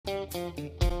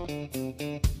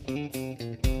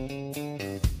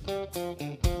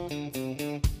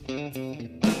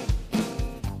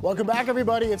Welcome back,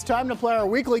 everybody. It's time to play our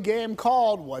weekly game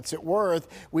called What's It Worth?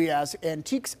 We ask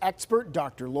antiques expert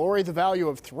Dr. Lori the value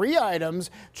of 3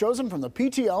 items chosen from the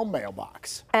PTL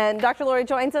mailbox. And Dr. Lori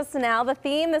joins us now. The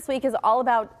theme this week is all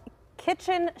about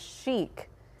kitchen chic.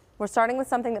 We're starting with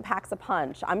something that packs a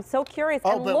punch. I'm so curious.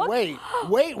 Oh, but wait.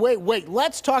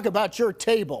 Let's talk about your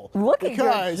table. Look at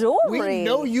your jewelry. We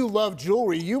know you love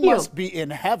jewelry. You must be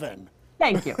in heaven.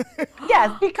 Thank you.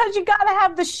 Yes, because you got to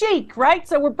have the chic, right?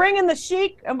 So we're bringing the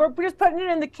chic and we're just putting it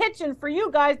in the kitchen for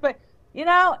you guys. But, you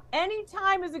know, any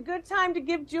time is a good time to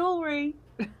give jewelry,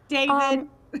 David.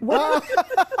 Is that an emerald?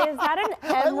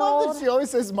 I love that she always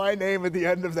says my name at the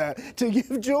end of that. To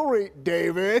give jewelry,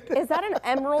 David. Is that an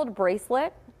emerald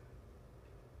bracelet?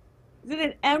 Is it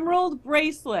an emerald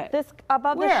bracelet? This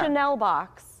above the Chanel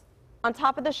box. On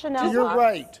top of the Chanel box. You're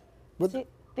right.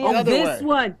 This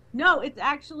one. No, it's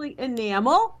actually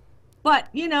enamel. But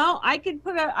you know, I could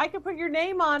put your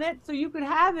name on it so you could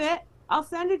have it. I'll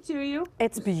send it to you.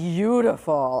 It's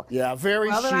beautiful. Yeah, very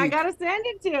chic. Well, then I gotta send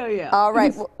it to you. All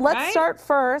right, well, let's start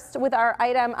first with our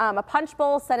item, a punch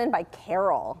bowl sent in by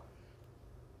Carol.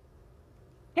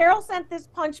 Carol sent this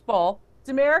punch bowl. It's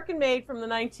American made from the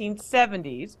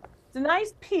 1970s. It's a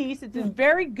nice piece. It's in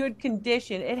very good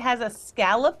condition. It has a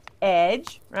scalloped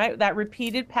edge, right? That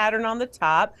repeated pattern on the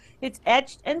top. It's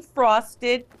etched and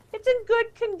frosted. It's in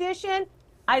good condition.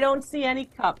 I don't see any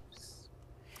cups.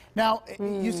 Now,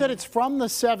 you said it's from the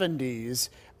 70s.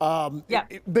 Yeah.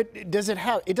 But does it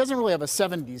have, it doesn't really have a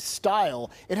 70s style.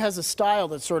 It has a style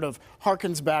that sort of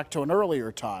harkens back to an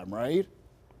earlier time, right?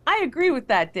 I agree with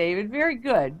that, David. Very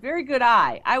good. Very good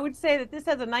eye. I would say that this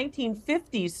has a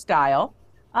 1950s style.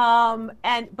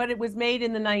 But it was made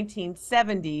in the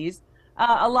 1970s.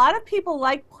 A lot of people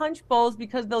like punch bowls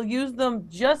because they'll use them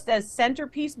just as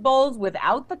centerpiece bowls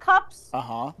without the cups.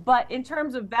 But in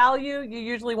terms of value, you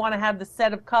usually want to have the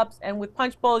set of cups, and with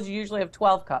punch bowls, you usually have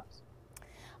 12 cups.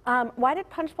 Why did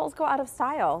punch bowls go out of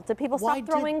style? Did people stop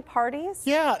throwing parties?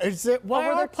 Yeah, why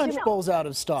are punch bowls out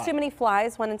of style? Too many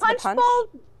flies went into the punch?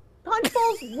 Punch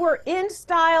bowls were in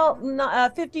style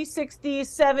 50s, 60s,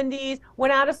 70s,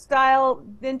 went out of style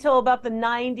until about the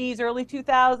 90s, early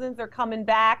 2000s. They're coming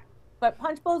back. But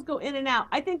punch bowls go in and out.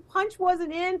 I think punch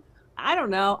wasn't in. I don't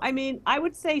know. I mean, I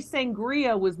would say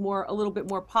sangria was a little bit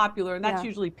more popular, and that's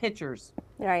usually pitchers.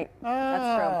 Right.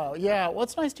 That's true. Yeah. Well,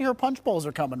 it's nice to hear punch bowls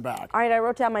are coming back. All right, I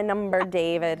wrote down my number,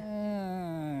 David.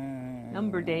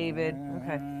 Number, David.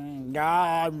 Okay.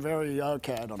 I'm very,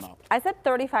 okay, I don't know. I said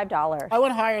 $35. I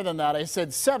went higher than that. I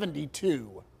said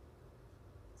 72.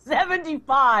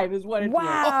 75 is what it is.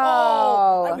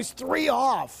 Wow. Oh, I was 3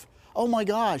 off. Oh my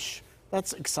gosh.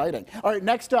 That's exciting. All right,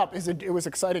 next up it was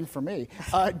exciting for me.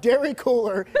 Dairy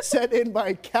cooler sent in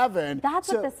by Kevin. That's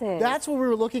what this is. That's what we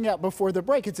were looking at before the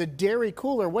break. It's a dairy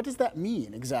cooler. What does that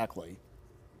mean exactly?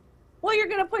 Well, you're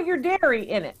going to put your dairy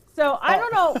in it. So I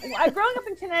don't know. Growing up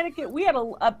in Connecticut, we had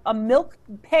a milk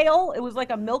pail. It was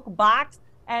like a milk box.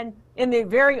 And in the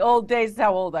very old days, this is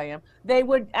how old I am, they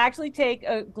would actually take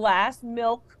a glass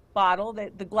milk bottle.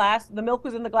 The milk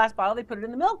was in the glass bottle. They put it in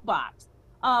the milk box.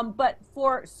 But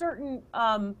for certain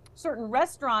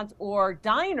restaurants or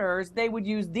diners, they would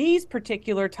use these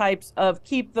particular types of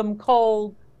keep them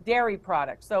cold dairy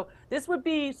products. So this would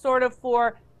be sort of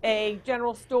for a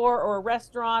general store or a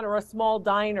restaurant or a small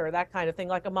diner, that kind of thing,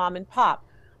 like a mom and pop.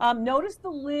 Notice the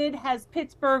lid has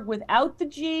Pittsburgh without the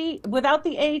G, without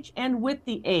the H, and with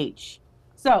the H.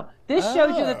 So this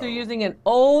shows you that they're using an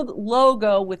old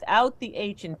logo without the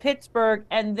H in Pittsburgh,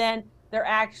 and then they're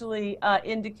actually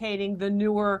indicating the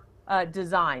newer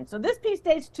design. So this piece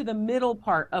dates to the middle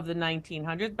part of the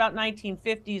 1900s, about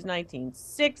 1950s,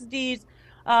 1960s.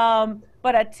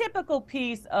 But a typical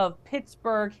piece of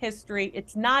Pittsburgh history.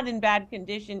 It's not in bad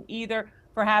condition either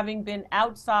for having been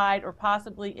outside or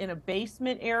possibly in a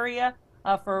basement area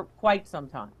for quite some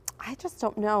time. I just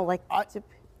don't know.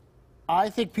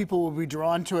 I think people will be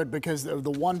drawn to it because of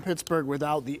the one Pittsburgh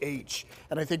without the H.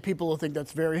 And I think people will think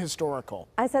that's very historical.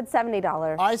 I said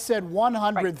 $70. I said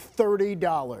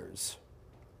 $130.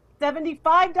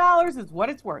 $75 is what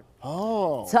it's worth.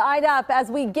 Oh. Tied up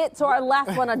as we get to our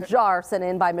last one, a jar sent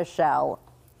in by Michelle.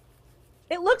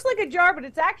 It looks like a jar, but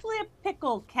it's actually a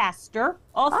pickle caster,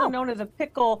 also known as a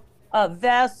pickle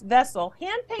vessel.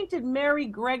 Hand-painted Mary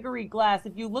Gregory glass.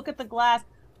 If you look at the glass,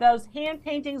 those hand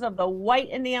paintings of the white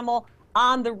enamel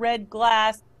on the red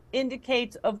glass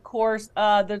indicates, of course,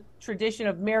 the tradition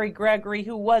of Mary Gregory,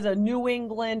 who was a New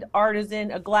England artisan,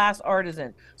 a glass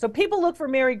artisan. So people look for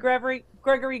Mary Gregory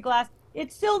glass.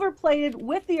 It's silver plated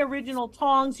with the original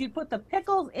tongs. You put the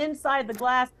pickles inside the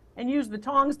glass, and use the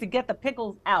tongs to get the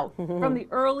pickles out. From the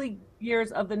early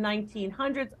years of the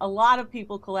 1900s, a lot of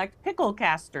people collect pickle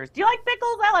casters. Do you like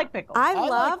pickles? I like pickles. I I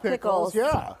love like pickles.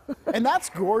 Yeah. And that's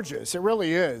gorgeous. It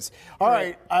really is. All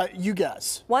right, you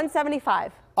guess.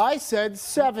 175. I said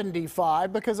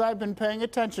 75 because I've been paying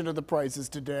attention to the prices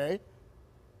today.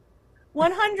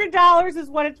 $100 is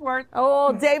what it's worth.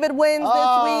 Oh, David wins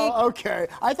this week. Okay.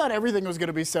 I thought everything was going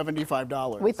to be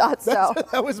 $75. We thought so.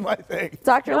 That was my thing.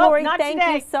 Dr. Nope, Lori, not thank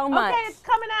today. you so much. Okay, it's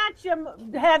coming at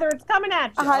you, Heather. It's coming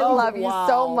at you. I love you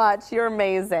so wow. much. You're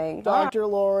amazing. Dr.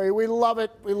 Lori, we love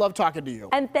it. We love talking to you.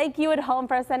 And thank you at home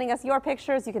for sending us your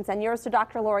pictures. You can send yours to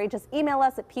Dr. Lori. Just email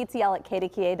us at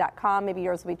ptl@kdka.com. Maybe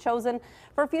yours will be chosen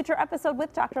for a future episode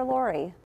with Dr. Lori.